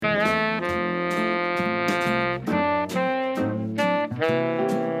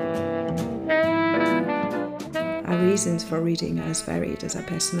reasons for reading are as varied as our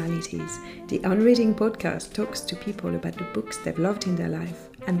personalities. The Unreading podcast talks to people about the books they've loved in their life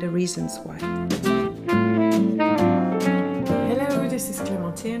and the reasons why. Hello, this is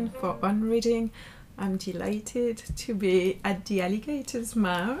Clementine for Unreading. I'm delighted to be at the Alligator's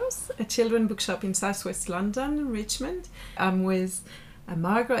Mouth, a children's bookshop in southwest London, Richmond. I'm with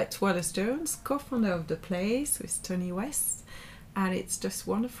Margaret Wallace-Jones, co-founder of the place with Tony West, and it's just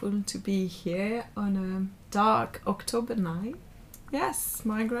wonderful to be here on a dark October night. Yes,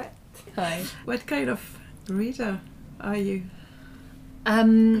 Margaret. Hi. What kind of reader are you?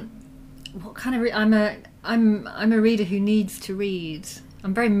 What kind of I'm a reader who needs to read.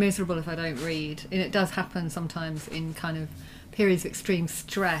 I'm very miserable if I don't read, and it does happen sometimes in kind of periods of extreme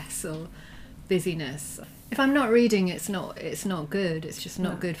stress or busyness. If I'm not reading, it's not good. It's just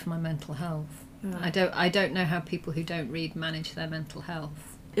not good for my mental health. I don't know how people who don't read manage their mental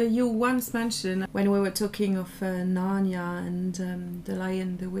health. You once mentioned, when we were talking of Narnia and The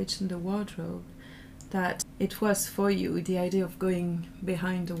Lion, the Witch and the Wardrobe, that it was for you, the idea of going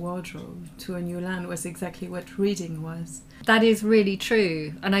behind the wardrobe to a new land was exactly what reading was. That is really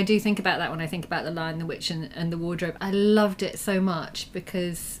true, and I do think about that when I think about The Lion, the Witch and the Wardrobe. I loved it so much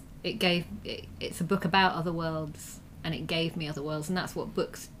because it's a book about other worlds, and it gave me other worlds, and that's what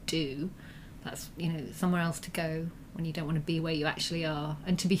books do. That's, somewhere else to go when you don't want to be where you actually are.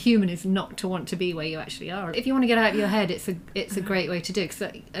 And to be human is not to want to be where you actually are. If you want to get out of your head, it's a great way to do it,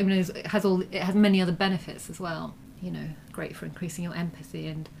 because it has many other benefits as well. Great for increasing your empathy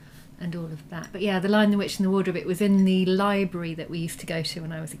and all of that. But yeah, The Lion, the Witch and the Wardrobe, it was in the library that we used to go to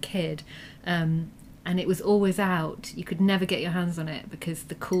when I was a kid. And it was always out. You could never get your hands on it because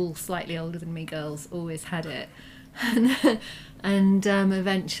the cool, slightly older than me girls always had it. And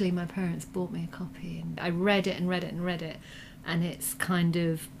eventually my parents bought me a copy, and I read it, and it's kind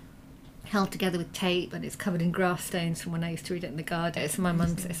of held together with tape, and it's covered in grass stains from when I used to read it in the garden. It's at my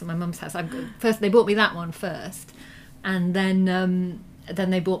mum's house. First they bought me that one first, and then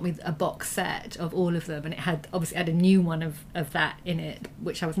they bought me a box set of all of them, and it had a new one of that in it,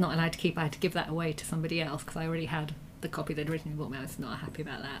 which I was not allowed to keep. I had to give that away to somebody else because I already had the copy they'd originally bought me. I was not happy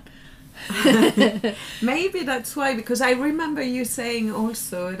about that. Maybe that's why, because I remember you saying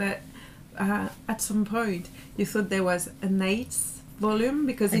also that at some point you thought there was an 8th volume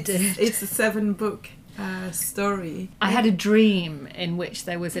because it's a 7-book story. I had a dream in which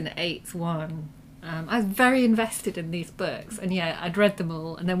there was an 8th one. I was very invested in these books, and I'd read them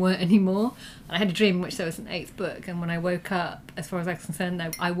all and there weren't any more. I had a dream in which there was an 8th book, and when I woke up, as far as I was concerned,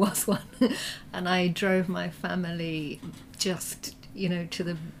 I was one. And I drove my family just to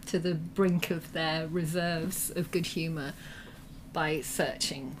the brink of their reserves of good humour by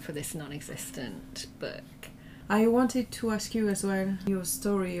searching for this non-existent book. I wanted to ask you as well your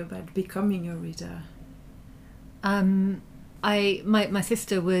story about becoming a reader. My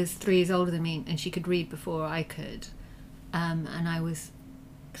sister was 3 years older than me, and she could read before I could, and I was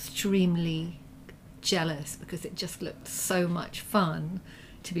extremely jealous because it just looked so much fun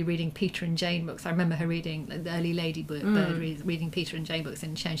to be reading Peter and Jane books. I remember her reading the early Lady Bird reading Peter and Jane books,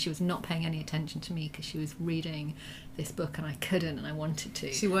 and she was not paying any attention to me because she was reading this book and I couldn't, and I wanted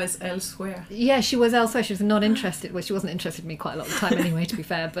to. She was elsewhere. Yeah, she was elsewhere. She was not interested. Well, she wasn't interested in me quite a lot of the time anyway, to be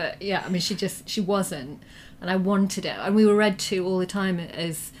fair. But yeah, she wasn't, and I wanted it. And we were read to all the time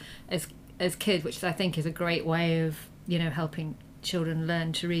as kids, which I think is a great way of helping children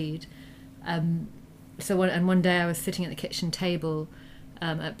learn to read. So one day I was sitting at the kitchen table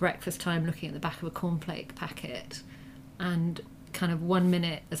at breakfast time looking at the back of a cornflake packet, and kind of 1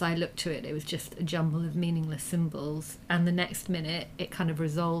 minute as I looked to it, it was just a jumble of meaningless symbols, and the next minute it kind of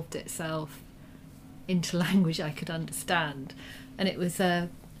resolved itself into language I could understand, and it was kind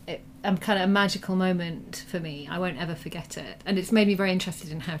of a magical moment for me. I won't ever forget it, and it's made me very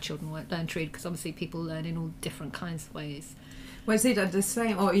interested in how children learn to read, because obviously people learn in all different kinds of ways. Was it at the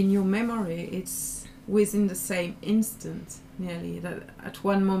same, or in your memory it's within the same instant nearly, that at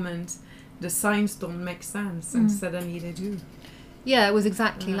one moment the signs don't make sense and suddenly they do? Yeah, it was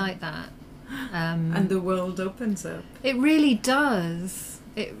exactly like that. And the world opens up. It really does.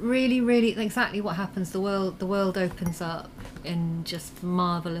 It really, really, exactly what happens. The world opens up in just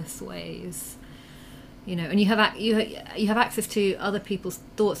marvellous ways. And you have access to other people's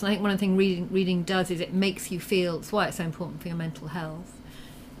thoughts. And I think one of the things reading does is it makes you feel. It's why it's so important for your mental health.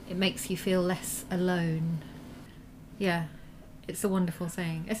 It makes you feel less alone. Yeah, it's a wonderful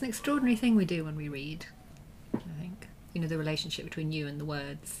thing. It's an extraordinary thing we do when we read, I think. The relationship between you and the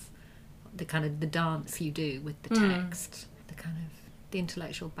words, the kind of the dance you do with the text, the kind of the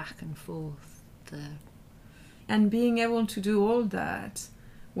intellectual back and forth. And being able to do all that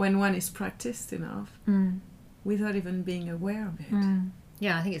when one is practiced enough without even being aware of it.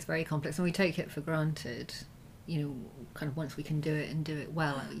 Yeah, I think it's very complex, and we take it for granted. You know, kind of once we can do it and do it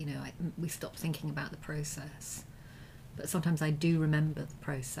well, you know, we stop thinking about the process. But sometimes I do remember the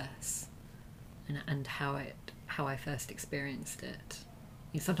process and how I first experienced it.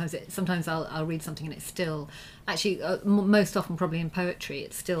 You know, sometimes I'll read something and it's still actually most often probably in poetry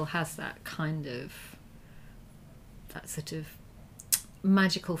it still has that kind of that sort of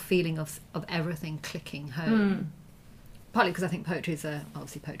magical feeling of everything clicking home. Partly because I think poetry is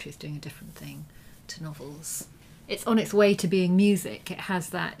doing a different thing to novels. It's on its way to being music. It has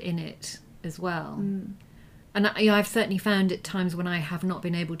that in it as well. And I've certainly found at times when I have not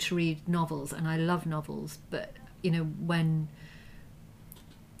been able to read novels, and I love novels, but you know, when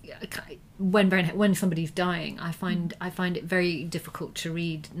somebody's dying, I find it very difficult to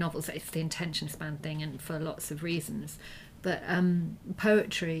read novels. It's the attention span thing, and for lots of reasons. But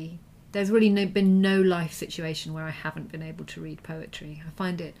poetry, there's really been no life situation where I haven't been able to read poetry. I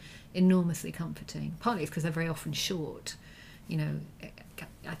find it enormously comforting. Partly it's because they're very often short. You know,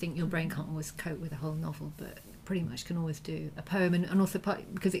 I think your brain can't always cope with a whole novel, but pretty much can always do a poem, and also partly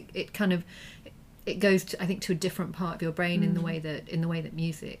because it kind of it goes to, I think, to a different part of your brain in the way that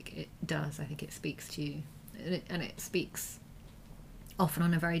music it does. I think it speaks to you, and it speaks often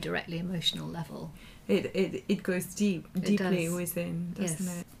on a very directly emotional level. It goes deeply within, doesn't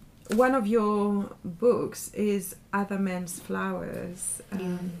it? One of your books is Other Men's Flowers.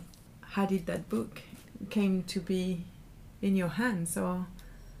 How did that book came to be in your hands, or?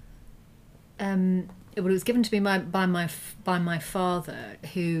 It was given to me by my father,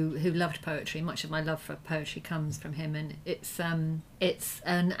 who loved poetry. Much of my love for poetry comes from him, and it's an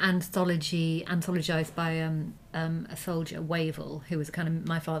anthologized by a soldier, Wavell, who was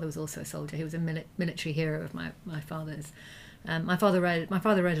my father was also a soldier. He was a military hero of my father's. My father read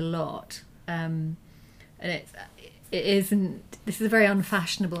a lot, and this is a very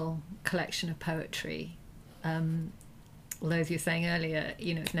unfashionable collection of poetry. Although, as you were saying earlier,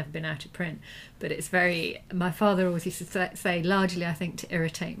 you know, it's never been out of print, but it's very. My father always used to say, largely, I think, to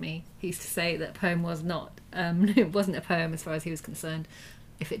irritate me. He used to say that a poem was not. It wasn't a poem as far as he was concerned,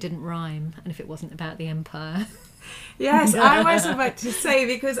 if it didn't rhyme and if it wasn't about the empire. Yes, I was about to say,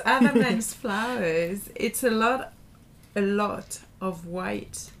 because Other Men's Flowers, it's a lot of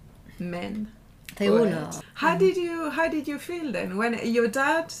white men. They all are. How did you feel then when your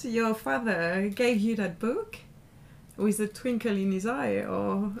father, gave you that book? With a twinkle in his eye,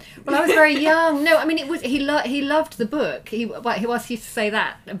 or? Well, I was very young. No, I mean, it was he loved the book. He used to say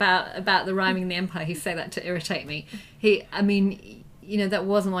that about the rhyming in the empire. He'd say that to irritate me. I mean, you know, that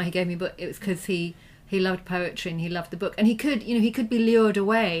wasn't why he gave me a book. It was because he loved poetry and he loved the book, and he could be lured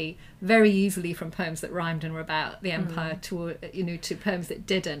away very easily from poems that rhymed and were about the empire to poems that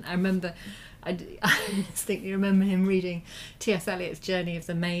didn't. I remember. I distinctly remember him reading T.S. Eliot's Journey of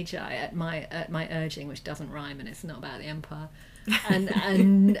the Magi at my urging, which doesn't rhyme and it's not about the empire,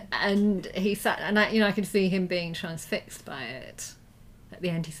 and he sat, and I could see him being transfixed by it. At the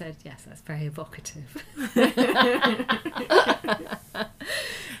end, he said, "Yes, that's very evocative."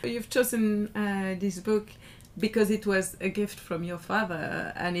 You've chosen this book because it was a gift from your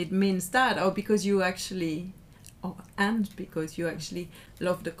father, and it means that, or because you actually. And because you actually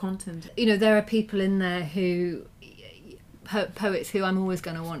love the content. You know, there are people in there who poets who I'm always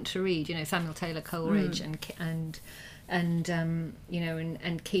going to want to read. You know, Samuel Taylor Coleridge and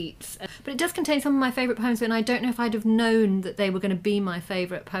Keats. But it does contain some of my favourite poems, and I don't know if I'd have known that they were going to be my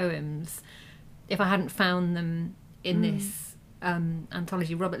favourite poems if I hadn't found them in this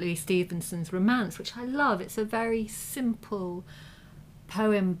anthology. Robert Louis Stevenson's Romance, which I love. It's a very simple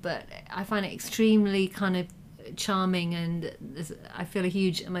poem, but I find it extremely kind of charming, and I feel a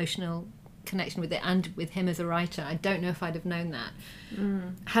huge emotional connection with it and with him as a writer. I don't know if I'd have known that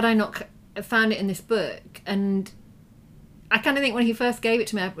had I not found it in this book. And I kind of think when he first gave it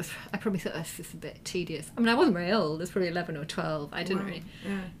to me, I probably thought, this is a bit tedious. I mean, I wasn't very old. I was probably 11 or 12. I didn't really.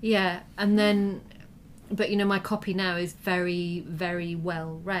 Yeah. And then, but you know, my copy now is very, very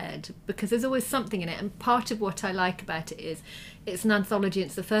well read because there's always something in it. And part of what I like about it is it's an anthology.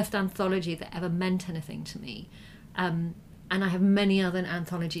 It's the first anthology that ever meant anything to me. And I have many other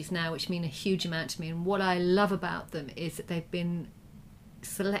anthologies now which mean a huge amount to me. And what I love about them is that they've been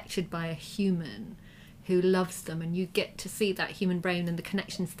selected by a human who loves them, and you get to see that human brain and the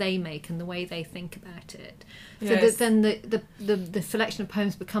connections they make and the way they think about it. So that then the selection of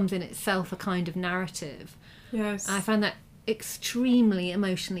poems becomes in itself a kind of narrative. Yes. I find that extremely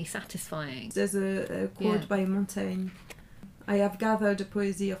emotionally satisfying. There's a quote by Montaigne. I have gathered the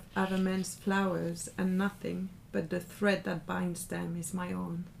poesy of other men's flowers, and nothing but the thread that binds them is my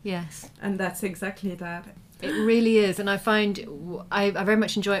own. Yes. And that's exactly that. It really is. And I find I very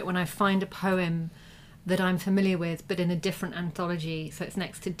much enjoy it when I find a poem that I'm familiar with, but in a different anthology, so it's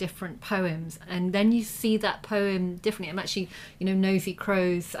next to different poems, and then you see that poem differently. I'm actually, Nosy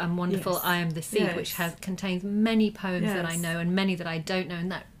Crow's wonderful Yes. I Am the Sea, Yes. which contains many poems that I Yes. know and many that I don't know,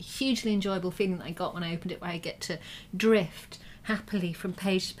 and that hugely enjoyable feeling that I got when I opened it, where I get to drift happily from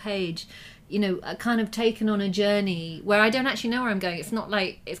page to page, kind of taken on a journey where I don't actually know where I'm going. It's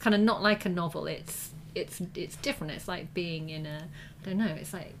kind of not like a novel. It's different. It's like being in I don't know.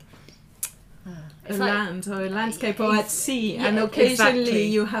 It's like a land or a landscape or at sea, yeah, and occasionally exactly.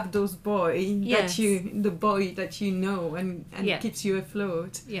 you have those Yes. the boy that you know and Yeah. keeps you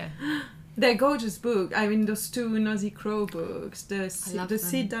afloat. Yeah. They're gorgeous books. I mean, those two Nosy Crow books, the love the them.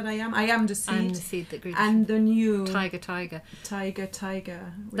 Seed That I Am the Seed, I'm the seed that grew. and the new Tiger. Tiger.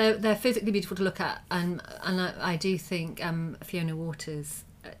 They're physically beautiful to look at, and I do think Fiona Waters.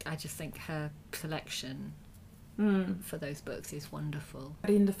 I just think her selection for those books is wonderful.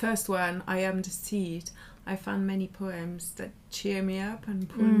 In the first one, I Am the Seed, I found many poems that cheer me up and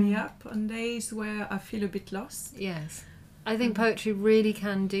pull me up on days where I feel a bit lost. Yes, I think poetry really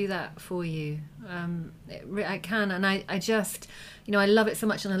can do that for you. It can, and I just, I love it so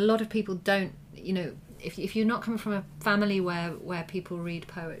much. And a lot of people don't, if you're not coming from a family where people read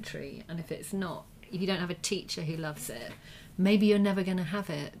poetry, and if you don't have a teacher who loves it, maybe you're never going to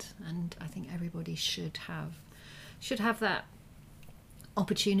have it. And I think everybody should have that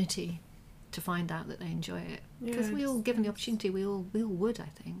opportunity to find out that they enjoy it, because we all, given the opportunity, we all would. I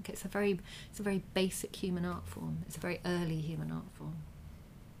think it's a very basic human art form. It's a very early human art form.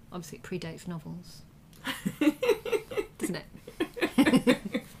 Obviously it predates novels, doesn't it?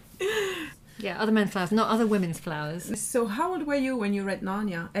 Yeah, other men's flowers, not other women's flowers. So how old were you when you read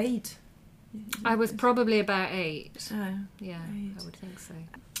Narnia? 8? I was probably about 8. Yeah, 8. I would think so.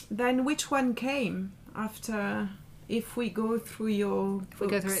 Then which one came after, if we go through your books? If we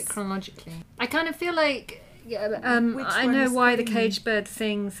go through it chronologically, I kind of feel like Which I one know is Why the Queen? Caged Bird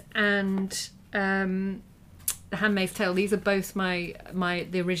Sings and The Handmaid's Tale. These are both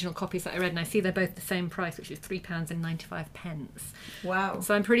the original copies that I read, and I see they're both the same price, which is £3.95. Wow.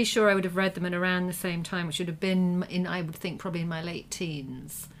 So I'm pretty sure I would have read them at around the same time, which would have been I would think probably in my late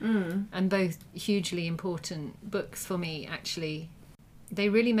teens. And both hugely important books for me, actually. They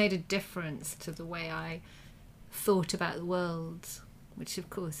really made a difference to the way I thought about the world, which of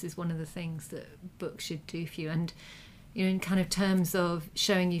course is one of the things that books should do for you. And in kind of terms of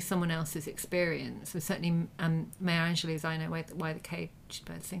showing you someone else's experience. And certainly Maya Angelou's I Know Why the Caged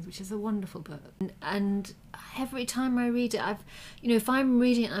Bird Sings, which is a wonderful book. And every time I read it, if I'm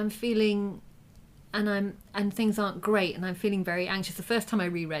reading it, I'm feeling, and things aren't great, and I'm feeling very anxious. The first time I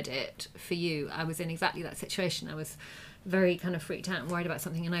reread it for you, I was in exactly that situation. I was very kind of freaked out and worried about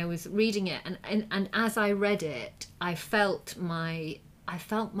something, and I was reading it, and as I read it, I felt my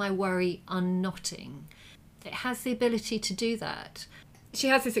worry unknotting. It has the ability to do that. She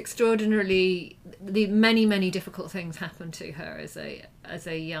has this extraordinarily, many difficult things happen to her as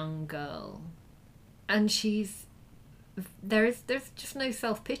a young girl, and there's just no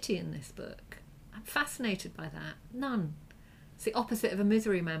self-pity in this book. I'm fascinated by that. None. It's the opposite of a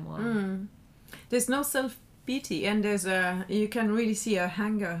misery memoir. There's no self-pity, and you can really see a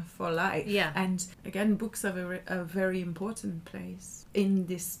hunger for life. Yeah. And again, books have a very important place in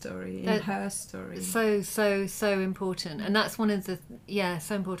this story, in her story. So important, and that's one of the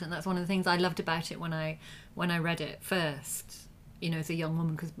so important. That's one of the things I loved about it when I read it first. As a young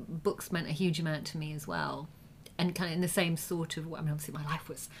woman, because books meant a huge amount to me as well. And kind of in the same sort of, obviously my life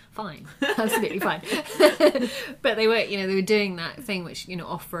was fine, absolutely fine, but they were doing that thing which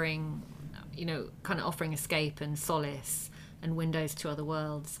offering escape and solace and windows to other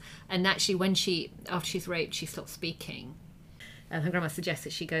worlds. And actually, after she's raped, she stops speaking. Her grandma suggests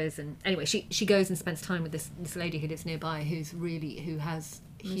that she goes and she goes and spends time with this lady who lives nearby, who has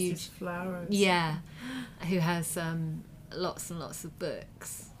huge Mrs. Flowers. Yeah, who has lots and lots of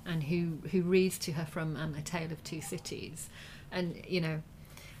books, and who reads to her from A Tale of Two Cities, and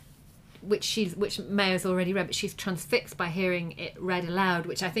which Maya's already read, but she's transfixed by hearing it read aloud,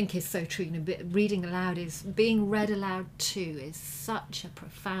 which I think is so true. Reading aloud being read aloud to is such a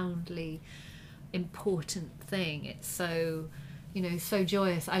profoundly important thing. It's so so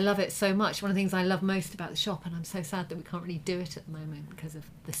joyous. I love it so much. One of the things I love most about the shop, and I'm so sad that we can't really do it at the moment because of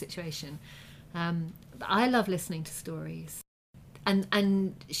the situation, but I love listening to stories.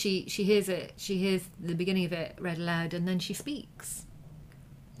 And she hears the beginning of it read aloud, and then she speaks.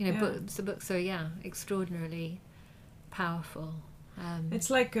 Books are extraordinarily powerful. It's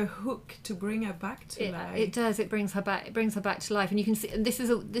like a hook to bring her back to life. It does. It brings her back to life, and you can see. And this is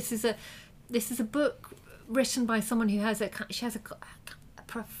a book written by someone who has a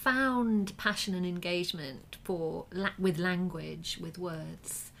profound passion and engagement with language, with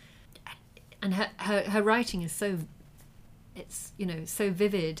words, and her writing is so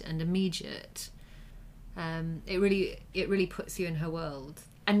vivid and immediate. It really puts you in her world,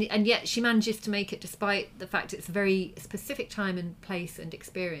 and yet she manages to make it, despite the fact it's a very specific time and place and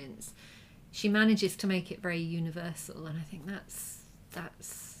experience. She manages to make it very universal, and I think that's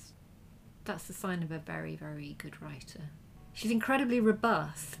the sign of a very, very good writer. She's incredibly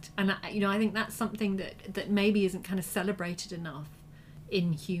robust, and I think that's something that maybe isn't kind of celebrated enough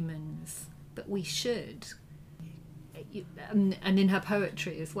in humans, but we should. And in her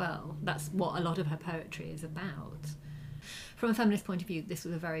poetry as well. That's what a lot of her poetry is about. From a feminist point of view, this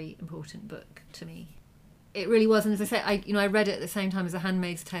was a very important book to me. It really was, and as I say, I read it at the same time as A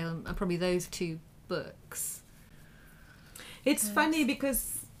Handmaid's Tale, and probably those two books. It's funny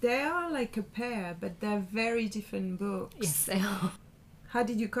because they are like a pair, but they're very different books. Yes, they are. How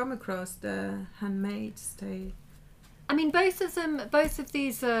did you come across The Handmaid's Tale? I mean, both of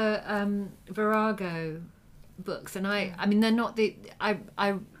these are Virago books, and I mean they're not the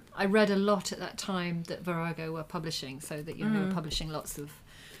I read a lot at that time that Virago were publishing, so that they were publishing lots of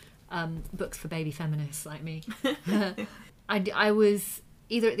books for baby feminists like me. I was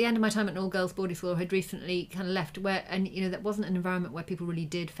either at the end of my time at an all-girls boarding school or had recently kind of left, and that wasn't an environment where people really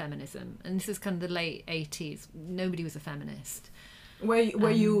did feminism, and this is kind of the late 80s. Nobody was a feminist. Were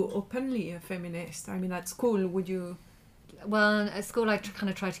you openly a feminist? I mean, at school, would you? Well, at school I kind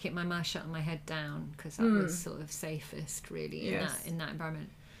of tried to keep my mouth shut and my head down, because that was sort of safest, really, in that environment.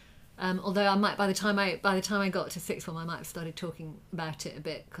 Although I might, by the time I got to sixth form, I might have started talking about it a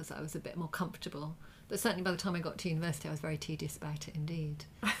bit because I was a bit more comfortable. But certainly by the time I got to university, I was very tedious about it indeed.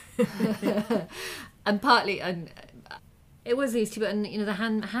 And partly, it was easy, but the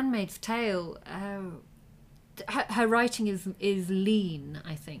Handmaid's Tale. Her writing is lean,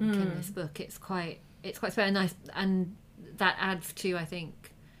 I think, in this book. It's quite very nice, and that adds to, I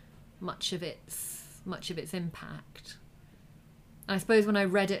think, much of its impact. I suppose when I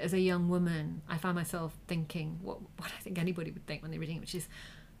read it as a young woman, I found myself thinking what I think anybody would think when they're reading it, which is,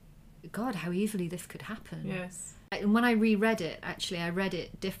 God, how easily this could happen. Yes. And when I reread it, actually, I read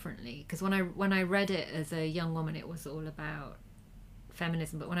it differently, because when I read it as a young woman, it was all about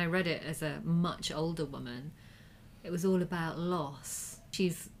feminism. But when I read it as a much older woman, it was all about loss.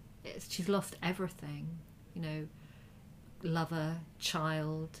 She's lost everything, lover,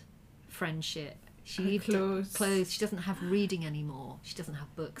 child, friendship. Clothes. She doesn't have reading anymore. She doesn't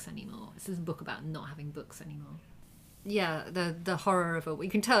have books anymore. This is a book about not having books anymore. Yeah, the horror of it. You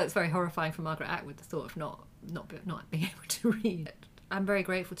can tell it's very horrifying for Margaret Atwood, the thought of not being able to read. I'm very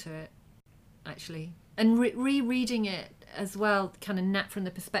grateful to it, actually. And rereading it as well, kind of from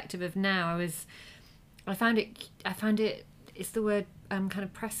the perspective of now, I found it. It's the word kind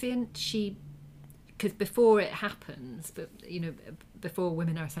of prescient. Because before it happens, but before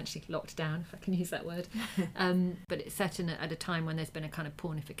women are essentially locked down, if I can use that word, but it's set at a time when there's been a kind of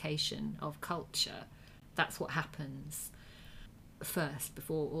pornification of culture. That's what happens first,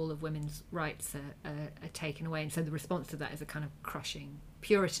 before all of women's rights are taken away, and so the response to that is a kind of crushing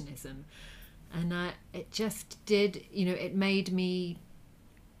Puritanism, and it just did. It made me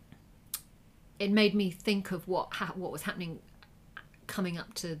think of what was happening coming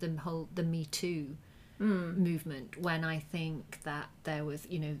up to the Me Too movement, when I think that there was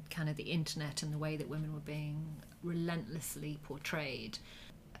kind of the internet and the way that women were being relentlessly portrayed.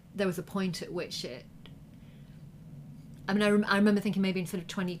 There was a point at which I remember thinking maybe in sort of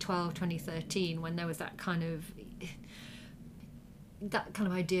 2012, 2013, when there was that kind of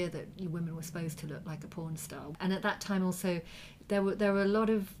idea that women were supposed to look like a porn star, and at that time also there were a lot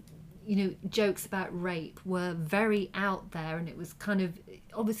of jokes about rape were very out there, and it was kind of,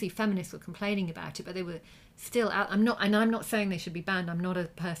 obviously feminists were complaining about it, but they were still out. I'm not saying they should be banned. I'm not a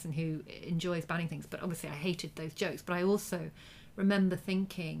person who enjoys banning things, but obviously I hated those jokes. But I also remember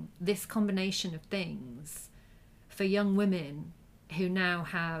thinking, this combination of things for young women who now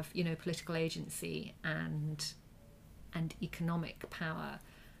have political agency and economic power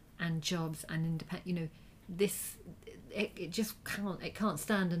and jobs and independent, this it just can't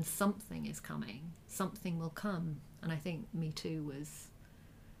stand, and something is coming. Something will come, and I think Me Too was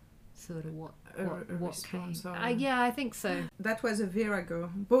sort of what came. Yeah, I think so. That was a Virago,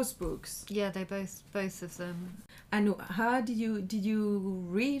 both books. Yeah, they both of them. And how did you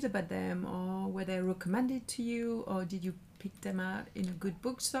read about them, or were they recommended to you, or did you pick them out in a good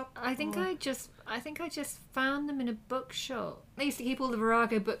bookshop? I think or- I just found them in a bookshop. They used to keep all the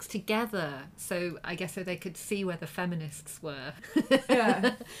Virago books together, so I guess so they could see where the feminists were.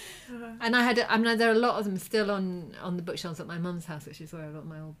 Yeah. And I mean, there are a lot of them still on the bookshelves at my mum's house, which is where a lot of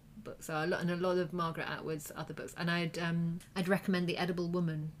my old books are, and a lot of Margaret Atwood's other books. And I'd recommend The Edible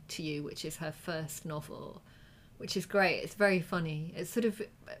Woman to you, which is her first novel, which is great. It's very funny. It's sort of,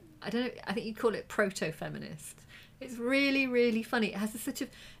 I don't know, I think you'd call it proto-feminist. It's really, really funny. It has a sort of,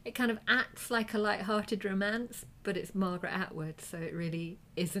 it kind of acts like a light-hearted romance, but it's Margaret Atwood, so it really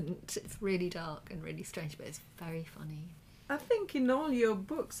isn't. It's really dark and really strange, but it's very funny. I think in all your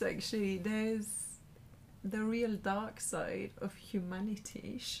books, actually, there's the real dark side of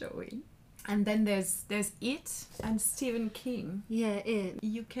humanity showing. And then there's It and Stephen King. Yeah, it.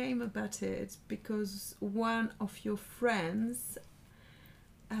 You came about it because one of your friends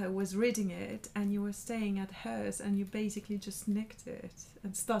was reading it, and you were staying at hers, and you basically just nicked it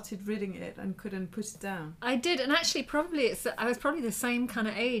and started reading it and couldn't put it down. I did, and actually I was probably the same kind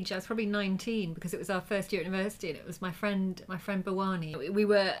of age. I was probably 19 because it was our first year at university, and it was my friend Bawani.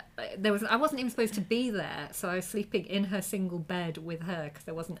 I wasn't even supposed to be there, so I was sleeping in her single bed with her because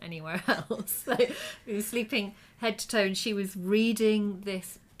there wasn't anywhere else. So we were sleeping head to toe, and she was reading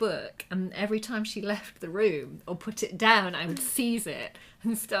this book, and every time she left the room or put it down, I would seize it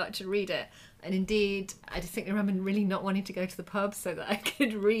and start to read it. And indeed, I distinctly remember really not wanting to go to the pub so that I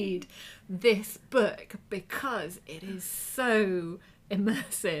could read this book, because it is so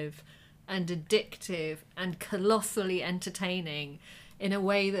immersive and addictive and colossally entertaining in a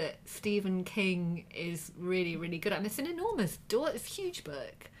way that Stephen King is really, really good at. I mean, it's an enormous it's a huge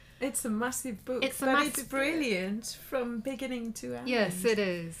book. It's a massive book, It's it's brilliant from beginning to end. Yes, it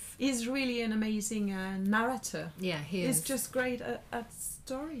is. He's really an amazing narrator. Yeah, he is. He's just great at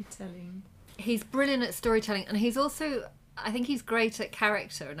storytelling. He's brilliant at storytelling, and he's also, I think he's great at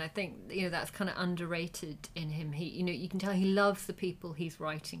character, and I think, that's kind of underrated in him. He, you can tell he loves the people he's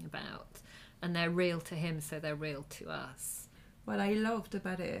writing about, and they're real to him, so they're real to us. What I loved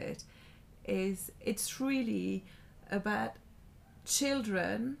about it is it's really about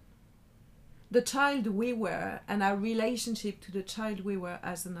children, the child we were, and our relationship to the child we were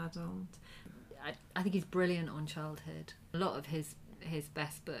as an adult. I think he's brilliant on childhood. A lot of his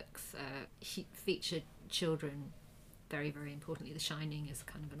best books feature children very, very importantly. The Shining is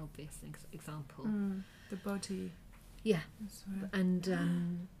kind of an obvious example. The Body. Yeah, As well.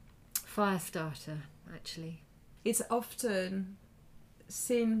 and Firestarter, actually. It's often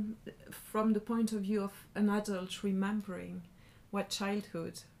seen from the point of view of an adult remembering what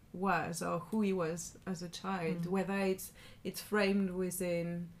childhood was or who he was as a child, whether it's framed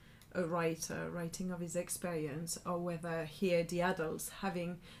within a writer writing of his experience, or whether here the adults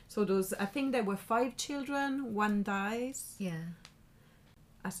having, so those, I think there were 5 children, one dies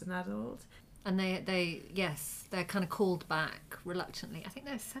as an adult, And they're kind of called back reluctantly. I think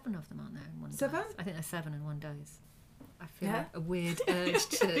there's 7 of them, aren't there? And one 7? dies. I think there's 7 and one dies. I feel Yeah. a weird urge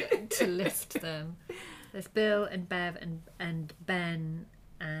to list them. There's Bill and Bev and Ben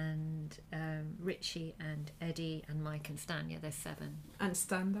and Richie and Eddie and Mike and Stan. Yeah, there's 7. and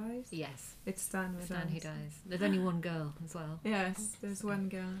Stan dies. Yes, It's Stan who Stan dies. who dies. There's only one girl as well. Yes, there's one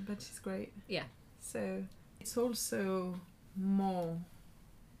girl, but she's great. Yeah. So it's also more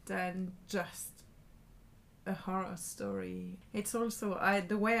than just a horror story. It's also,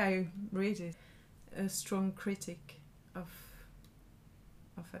 the way I read it, a strong critic of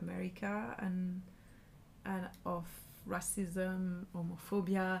America and of racism,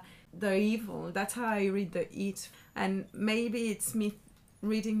 homophobia, the evil. That's how I read the It. And maybe it's me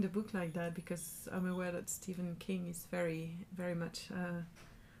reading the book like that because I'm aware that Stephen King is very, very much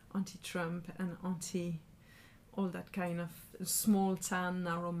anti-Trump and anti all that kind of small town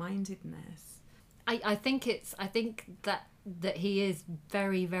narrow-mindedness. I think that he is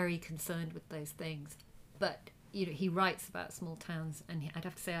very, very concerned with those things, but he writes about small towns, and I'd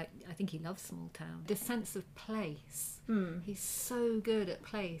have to say I think he loves small towns. The sense of place, he's so good at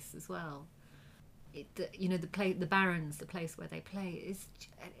place as well. The Barrens, the place where they play, is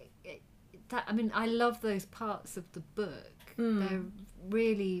that. I mean, I love those parts of the book. They're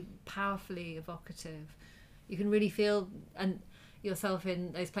really powerfully evocative. You can really feel yourself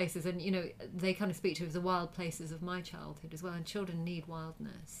in those places, and they kind of speak to the wild places of my childhood as well. And children need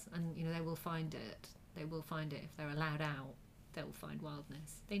wildness, and they will find it. They will find it if they're allowed out. They will find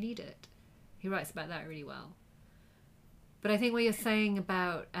wildness. They need it. He writes about that really well. But I think what you're saying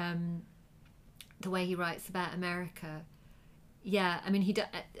about the way he writes about America, I mean,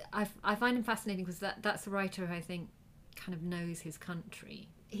 I find him fascinating because that's a writer who I think kind of knows his country.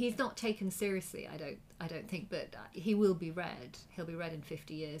 he's not taken seriously. I don't think, but he will be read. He'll be read in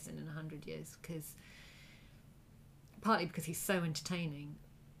 50 years and in 100 years, because partly because he's so entertaining,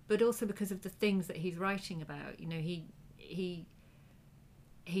 but also because of the things that he's writing about. You know,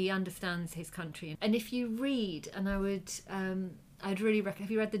 he understands his country, and if you read, and I'd really recommend.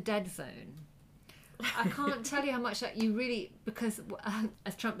 Have you read The Dead Zone? I can't tell you how much that you really, because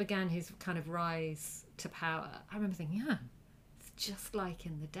as Trump began his kind of rise to power, I remember thinking, yeah, it's just like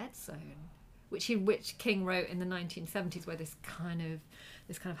in The Dead Zone, which King wrote in the 1970s, where this kind of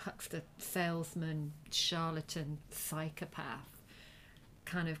huckster salesman, charlatan, psychopath,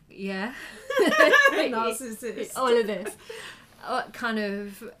 kind of narcissist, all of this kind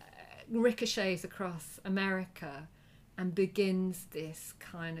of ricochets across America and begins this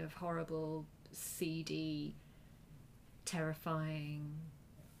kind of horrible, seedy, terrifying,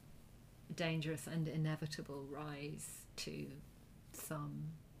 dangerous and inevitable rise to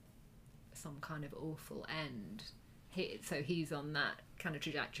some kind of awful end. So he's on that kind of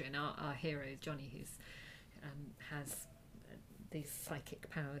trajectory, and our hero is Johnny, who's has these psychic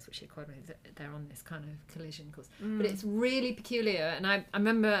powers, which he acquired. They're on this kind of collision course, but it's really peculiar. And I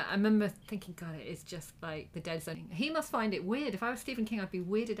remember thinking, God, it is just like The Dead Zone. He must find it weird. If I was Stephen King, I'd be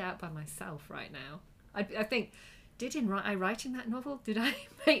weirded out by myself right now. I think, I write in that novel? Did I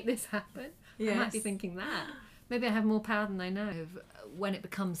make this happen? Yes. I might be thinking that. Maybe I have more power than I know. When it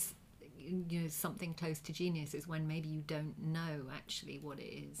becomes, you know, something close to genius is when maybe you don't know actually what it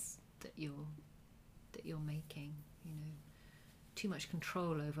is that you're making. You know, too much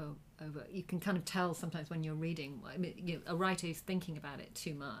control over. You can kind of tell sometimes when you're reading. I mean, you know, a writer who's thinking about it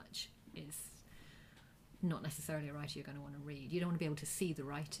too much is not necessarily a writer you're going to want to read. You don't want to be able to see the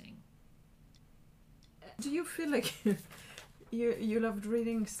writing. Do you feel like you loved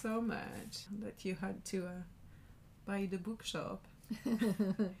reading so much that you had to buy the bookshop?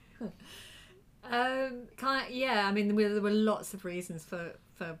 Yeah. I mean, there were lots of reasons for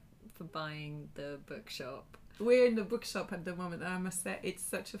buying the bookshop. We're in the bookshop at the moment, and I must say it's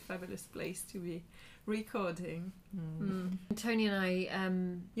such a fabulous place to be recording. Tony and I,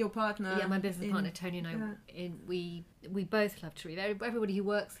 your partner, my business partner Tony and I, we both love to read. Everybody who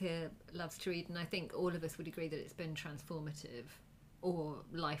works here loves to read, and I think all of us would agree that it's been transformative or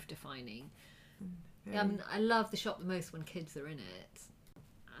life-defining. I love the shop the most when kids are in it.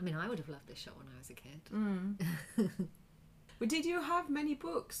 I mean, I would have loved this shop when I was a kid. But did you have many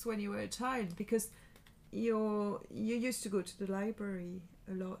books when you were a child? Because you used to go to the library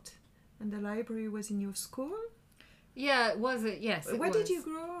a lot, and the library was in your school? Yeah, it was. Yes. Where did you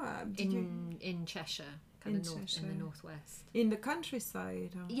grow up? In Cheshire, in the northwest. In the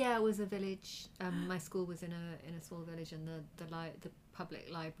countryside? Or? Yeah, it was a village. My school was in a small village, and the public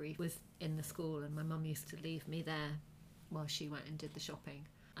library was in the school, and my mum used to leave me there while she went and did the shopping.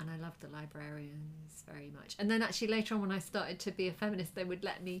 And I loved the librarians very much. And then actually later on, when I started to be a feminist, they would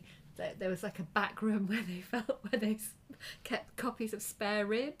let me. There was like a back room where they kept copies of Spare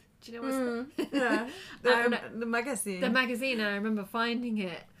Rib. Do you know what's that? The magazine. The magazine. I remember finding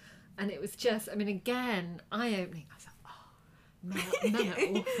it, and it was just. I mean, again, eye-opening. I was like, oh, men are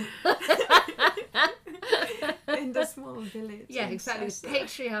awful. In the small village. Yeah, exactly. The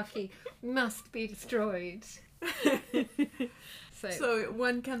patriarchy must be destroyed. So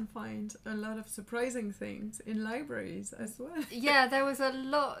one can find a lot of surprising things in libraries as well. Yeah, there was a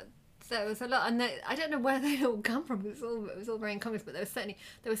lot, and I don't know where they all come from. It was all very incommon, but there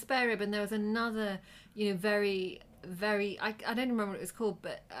was Spare Rib, and there was another, you know, very, very. I don't remember what it was called,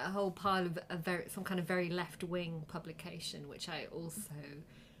 but a whole pile of some kind of very left wing publication, which I also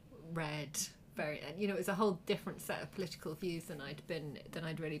read. You know, it was a whole different set of political views than I'd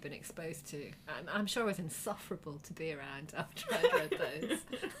really been exposed to. I'm sure it was insufferable to be around after I'd read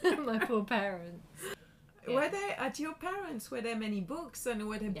those. My poor parents. Yeah. Were there many books, and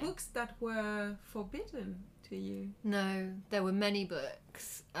were there books that were forbidden to you? No, there were many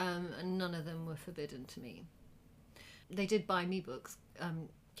books, and none of them were forbidden to me. They did buy me books,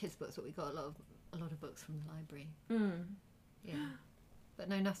 kids' books, but we got a lot of books from the library. Yeah. But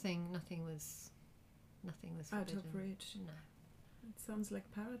no, nothing was forbidden. Out of reach. No. It sounds like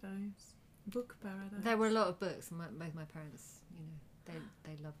paradise. Book paradise. There were a lot of books, and both my parents, you know,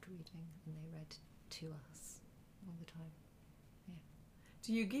 they loved reading, and they read to us all the time. Yeah.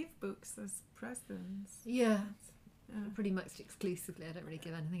 Do you give books as presents? Yeah. Pretty much exclusively. I don't really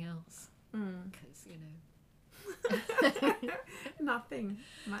give anything else. Because, you know. Nothing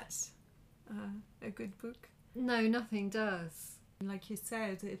much. A good book. No, nothing does. Like you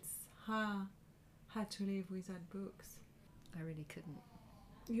said, it's hard to live without books. I really couldn't.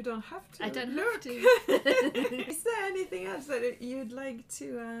 You don't have to. I don't look. have to. Is there anything else that you'd like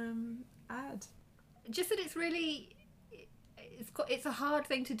to add? Just that it's really, it's a hard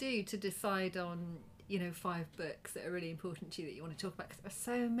thing to do, to decide on, 5 books that are really important to you that you want to talk about, because there are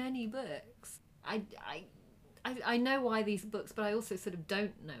so many books. I know why these books, but I also sort of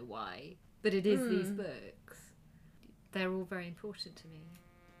don't know why. But it is these books. They're all very important to me.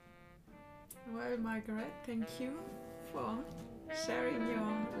 Well, Margaret, thank you for sharing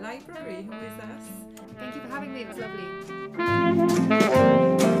your library with us. Thank you for having me. It was lovely.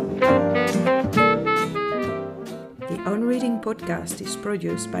 The On Reading podcast is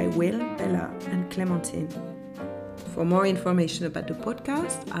produced by Will, Bella and Clementine. For more information about the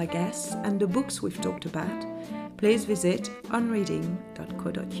podcast, our guests and the books we've talked about, please visit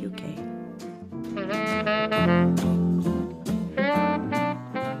onreading.co.uk.